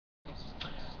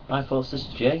Hi folks, this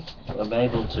is Jay. I'm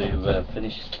able to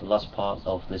finish the last part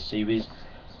of this series,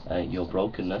 Your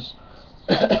Brokenness.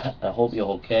 I hope you're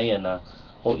okay, and I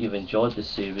hope you've enjoyed this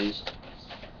series.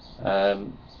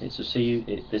 It's to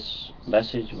see this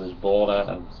message was born out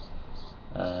of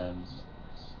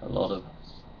a lot of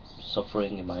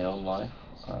suffering in my own life,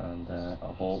 and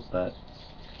I hope that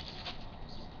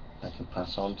I can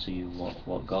pass on to you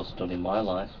what God's done in my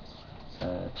life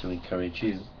to encourage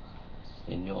you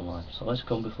in your life. So let's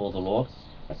come before the Lord.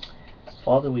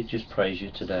 Father, we just praise you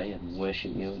today and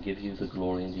worship you and give you the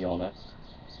glory and the honor.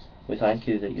 We thank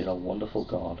you that you're a wonderful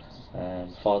God,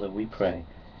 and Father, we pray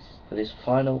for this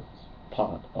final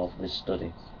part of this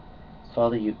study.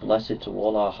 Father, you bless it to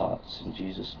all our hearts in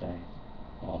Jesus' name.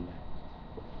 Amen.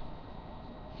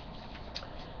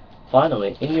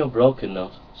 Finally, in your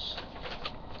brokenness,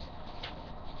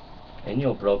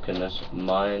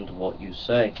 mind what you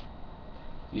say.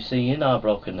 You see, in our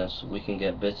brokenness, we can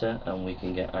get bitter and we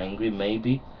can get angry.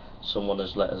 Maybe someone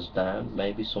has let us down.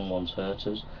 Maybe someone's hurt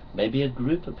us. Maybe a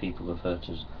group of people have hurt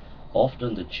us.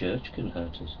 Often the church can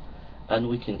hurt us. And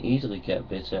we can easily get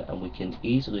bitter, and we can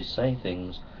easily say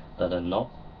things that are not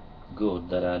good,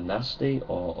 that are nasty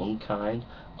or unkind,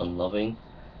 unloving.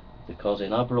 Because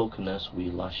in our brokenness, we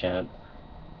lash out.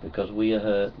 Because we are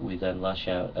hurt, we then lash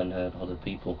out and hurt other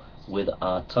people with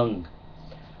our tongue.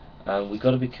 And we've got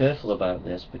to be careful about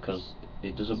this, because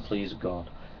it doesn't please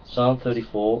God. Psalm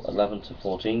 34, 11 to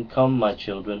 14. Come, my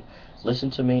children,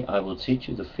 listen to me, I will teach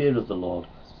you the fear of the Lord.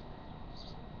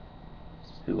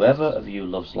 Whoever of you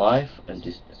loves life and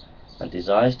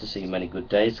desires to see many good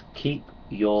days, keep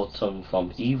your tongue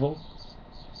from evil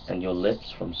and your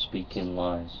lips from speaking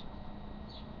lies.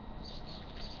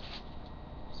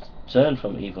 Turn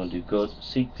from evil and do good,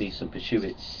 seek peace and pursue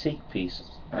it. Seek peace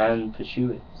and pursue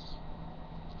it.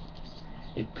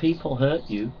 If people hurt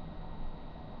you,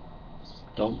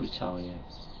 don't retaliate.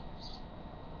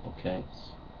 Okay?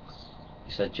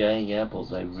 He said, Jay, yeah, but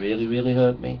they really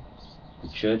hurt me. The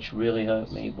church really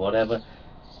hurt me, whatever.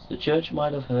 The church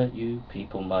might have hurt you,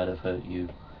 people might have hurt you,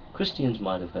 Christians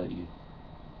might have hurt you.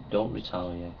 Don't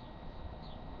retaliate.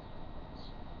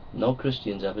 No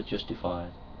Christian's ever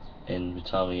justified in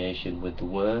retaliation with the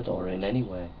word or in any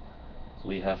way.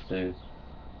 We have to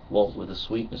walk with a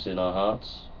sweetness in our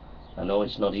hearts. I know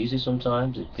it's not easy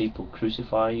sometimes if people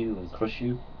crucify you and crush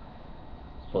you,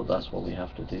 but that's what we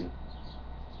have to do.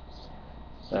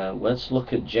 Let's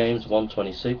look at James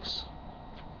 1:26.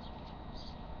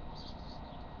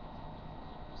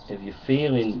 If you're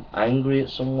feeling angry at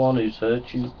someone who's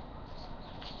hurt you,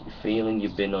 you're feeling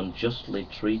you've been unjustly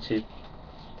treated,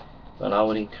 then I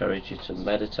would encourage you to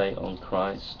meditate on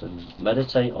Christ and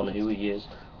meditate on who He is,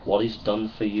 what He's done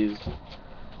for you,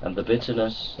 and the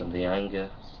bitterness and the anger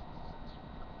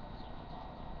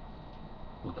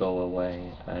will go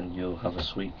away, and you'll have a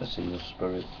sweetness in your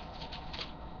spirit.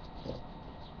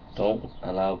 Don't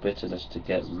allow bitterness to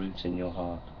get root in your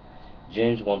heart.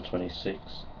 James 1:26.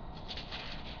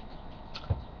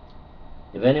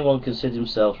 If anyone considers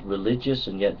himself religious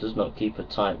and yet does not keep a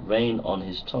tight rein on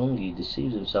his tongue, he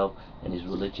deceives himself, and his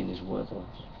religion is worthless.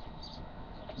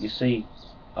 You see,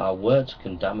 our words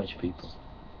can damage people,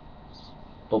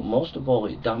 but most of all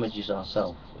it damages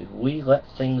ourselves. If we let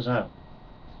things out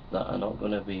that are not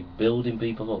going to be building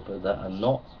people up, or that are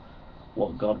not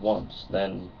what God wants,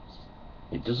 then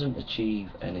it doesn't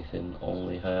achieve anything,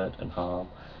 only hurt and harm.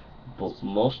 But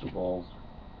most of all,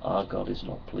 our God is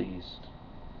not pleased.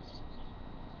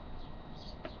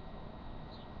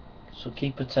 So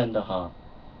keep a tender heart.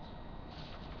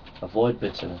 Avoid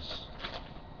bitterness.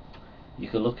 You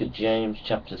can look at James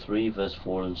chapter 3 verse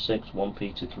 4 and 6, 1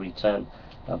 Peter 3:10,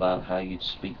 about how you'd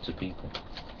speak to people.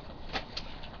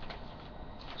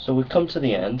 So we've come to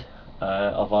the end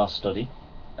of our study,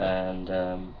 and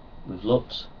we've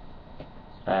looked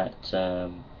at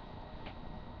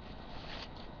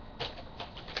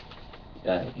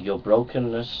your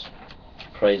brokenness.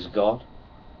 Praise God.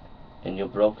 In your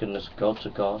brokenness, go to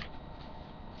God.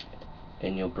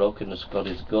 In your brokenness, God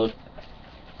is good.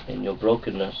 In your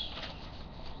brokenness,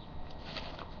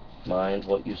 mind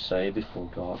what you say before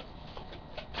God.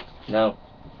 Now,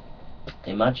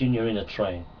 imagine you're in a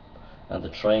train, and the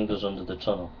train goes under the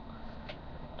tunnel,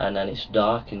 and then it's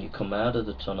dark, and you come out of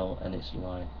the tunnel and it's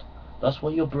light. That's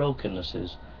what your brokenness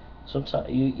is. Sometimes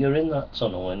you're in that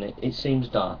tunnel and it seems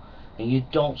dark, and you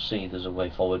don't see there's a way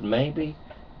forward. Maybe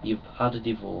you've had a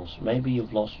divorce, maybe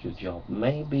you've lost your job,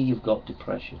 maybe you've got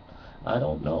depression, I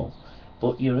don't know,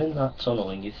 but you're in that tunnel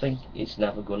and you think it's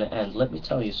never going to end. Let me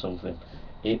tell you something,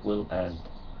 it will end.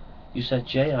 You said,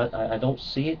 Jay, I don't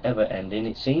see it ever ending,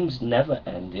 it seems never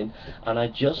ending, and I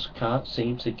just can't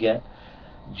seem to get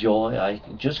joy. I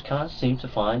just can't seem to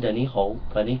find any hope,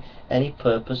 any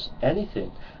purpose,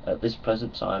 anything at this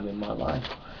present time in my life.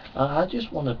 I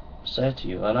just want to say to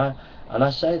you, and I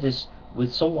say this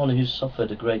with someone who's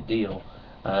suffered a great deal,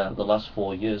 the last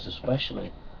 4 years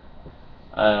especially.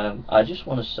 I just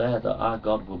want to say that our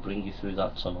God will bring you through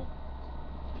that tunnel.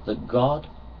 That God,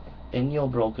 in your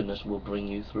brokenness, will bring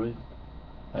you through.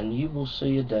 And you will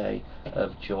see a day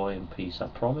of joy and peace. I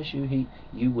promise you,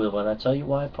 you will. And I tell you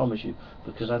why I promise you.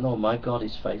 Because I know my God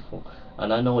is faithful.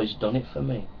 And I know He's done it for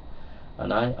me.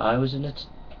 And I was in a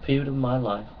period of my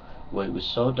life where it was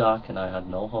so dark and I had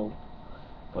no hope.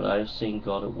 But I have seen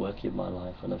God at work in my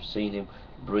life. And I've seen Him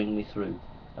bring me through.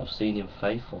 I've seen Him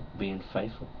faithful, being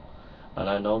faithful. And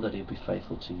I know that He'll be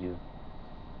faithful to you.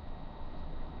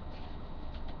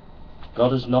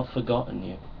 God has not forgotten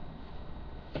you.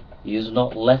 He has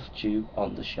not left you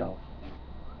on the shelf.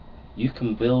 You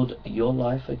can build your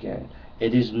life again.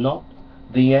 It is not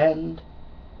the end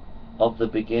of the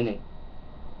beginning,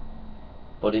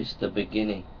 but it's the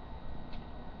beginning.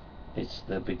 It's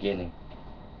the beginning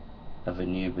of a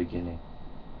new beginning.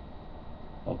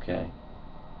 Okay.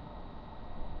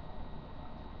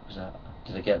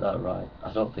 Did I get that right?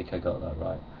 I don't think I got that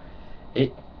right.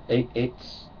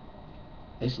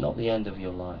 It's not the end of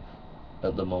your life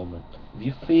at the moment. If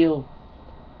you feel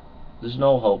there's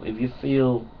no hope, if you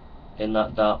feel in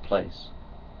that dark place,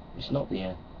 it's not the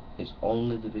end. It's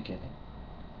only the beginning.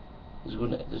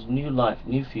 There's new life,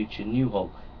 new future, new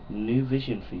hope, new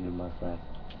vision for you, my friend.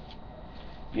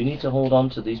 You need to hold on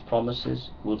to these promises.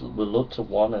 We'll look to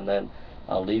one and then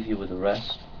I'll leave you with the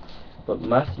rest. But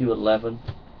Matthew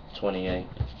 11:28.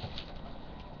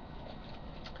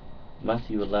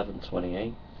 Matthew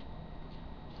 11:28.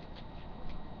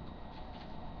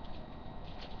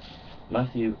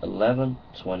 Matthew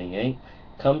 11:28.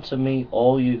 Come to me,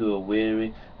 all you who are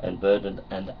weary and burdened,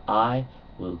 and I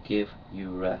will give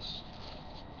you rest.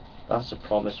 That's a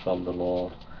promise from the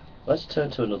Lord. Let's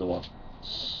turn to another one.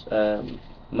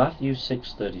 Matthew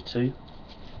 6:32.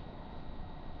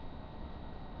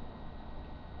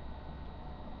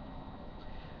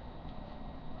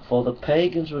 For the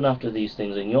pagans run after these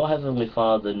things, and your heavenly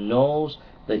Father knows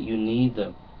that you need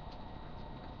them.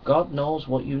 God knows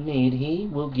what you need. He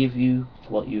will give you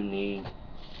what you need.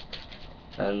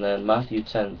 And then Matthew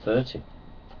 10:30.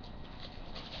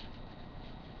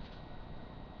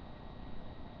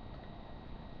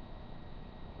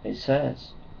 It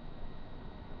says,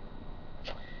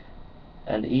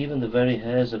 and even the very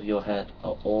hairs of your head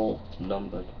are all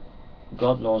numbered.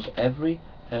 God knows every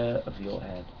hair of your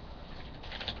head.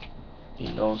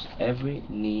 He knows every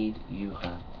need you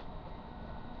have.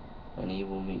 And He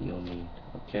will meet your need.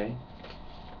 Okay?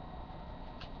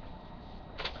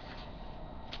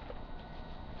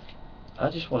 I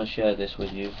just want to share this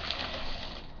with you.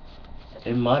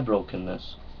 In my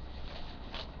brokenness,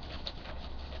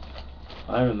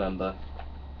 I remember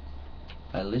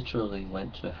I literally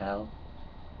went to hell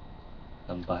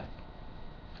and back.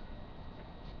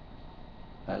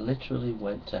 I literally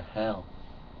went to hell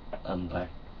and back.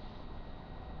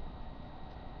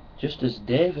 Just as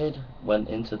David went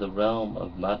into the realm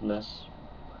of madness,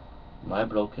 my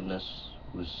brokenness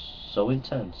was so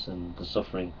intense and the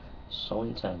suffering so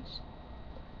intense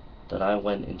that I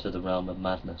went into the realm of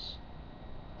madness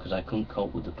because I couldn't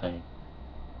cope with the pain.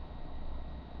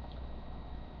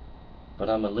 But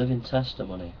I'm a living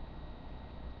testimony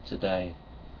today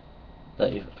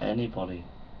that if anybody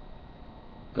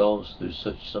goes through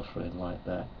such suffering like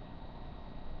that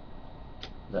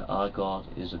our God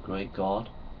is a great God.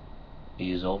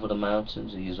 He is over the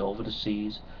mountains, He is over the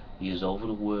seas, He is over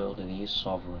the world, and He is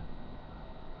sovereign.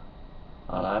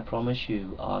 And I promise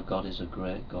you, our God is a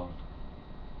great God.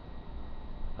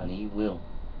 And He will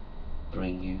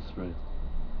bring you through.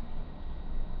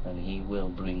 And He will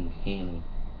bring healing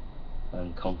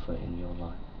and comfort in your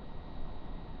life.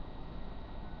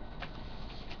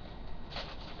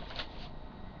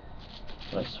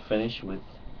 Let's finish with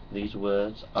these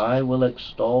words. I will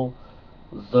extol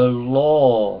the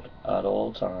Lord at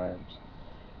all times.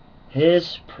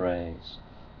 His praise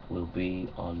will be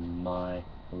on my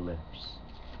lips.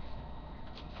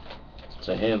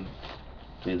 To Him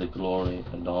be the glory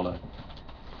and honor.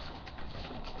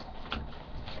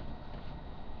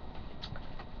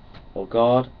 Oh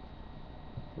God,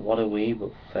 what are we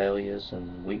but failures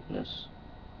and weakness?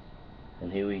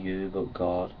 And who are you but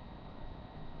God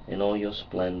in all your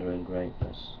splendor and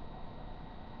greatness?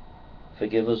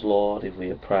 Forgive us, Lord, if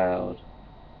we are proud.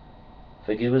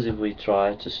 Forgive us if we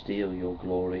try to steal your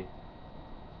glory.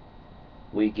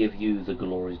 We give you the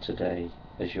glory today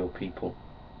as your people.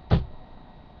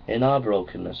 In our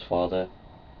brokenness, Father,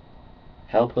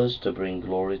 Help us to bring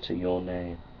glory to your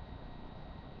name.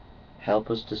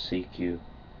 Help us to seek you.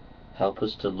 Help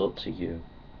us to look to you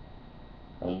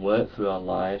and work through our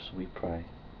lives, we pray.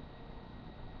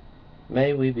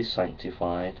 May we be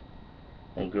sanctified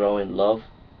and grow in love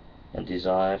and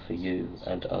desire for you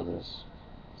and others.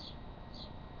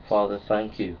 Father,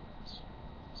 thank you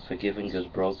for giving us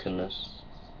brokenness,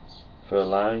 for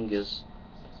allowing us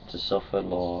to suffer,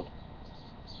 Lord,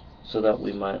 so that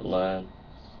we might learn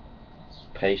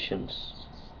patience,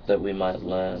 that we might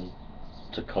learn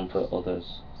to comfort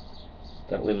others,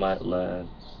 that we might learn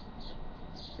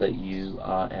that you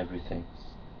are everything,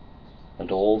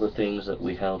 and all the things that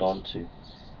we held on to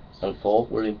and thought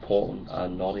were important are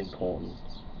not important,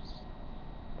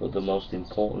 but the most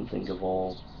important thing of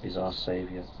all is our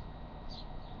Saviour.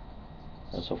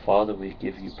 And so, Father, we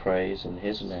give you praise in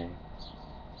His name.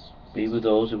 Be with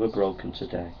those who are broken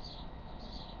today.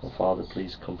 And Father,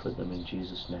 please comfort them in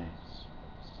Jesus' name.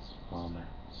 Amen.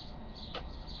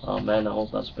 Amen. I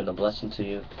hope that's been a blessing to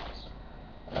you.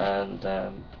 And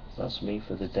that's me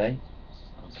for the day.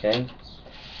 Okay.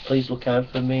 Please look out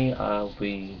for me. I'll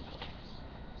be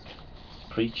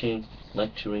preaching,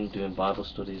 lecturing, doing Bible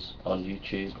studies on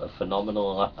YouTube. A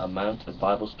phenomenal amount of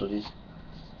Bible studies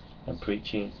and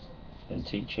preaching and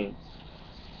teaching.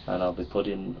 And I'll be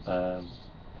putting the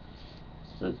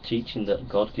teaching that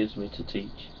God gives me to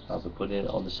teach. I'll be putting it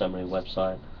on the seminary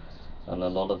website, and a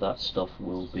lot of that stuff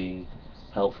will be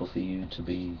helpful for you to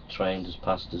be trained as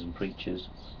pastors and preachers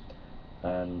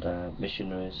and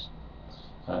missionaries,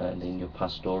 and in your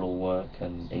pastoral work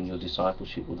and in your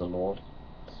discipleship with the Lord.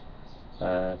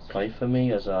 Pray for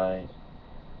me as I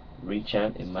reach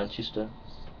out in Manchester.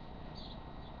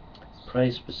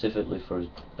 Pray specifically for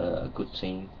a good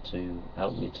team to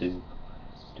help me to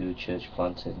do church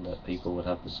planting, that people would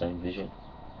have the same vision,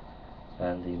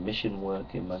 and the mission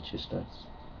work in Manchester,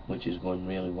 which is going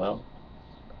really well.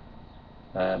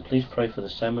 Please pray for the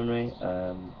seminary.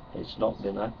 It's not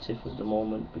been active at the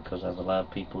moment because I've allowed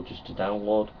people just to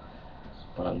download,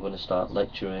 but I'm going to start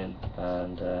lecturing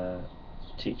and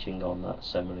teaching on that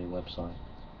seminary website.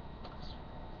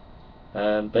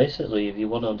 Basically, if you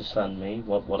want to understand me,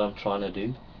 what I'm trying to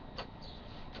do,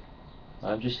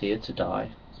 I'm just here to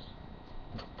die.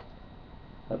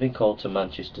 I've been called to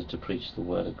Manchester to preach the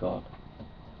Word of God,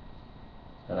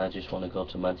 and I just want to go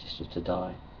to Manchester to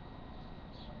die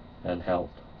and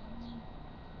help,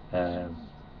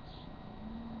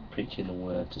 preaching the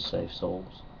Word to save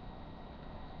souls,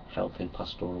 helping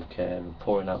pastoral care, and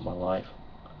pouring out my life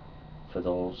for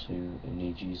those who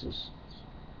need Jesus.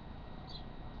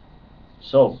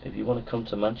 So, if you want to come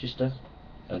to Manchester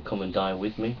and come and die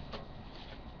with me,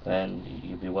 then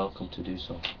you'll be welcome to do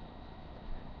so.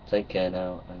 Take care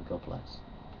now, and God bless.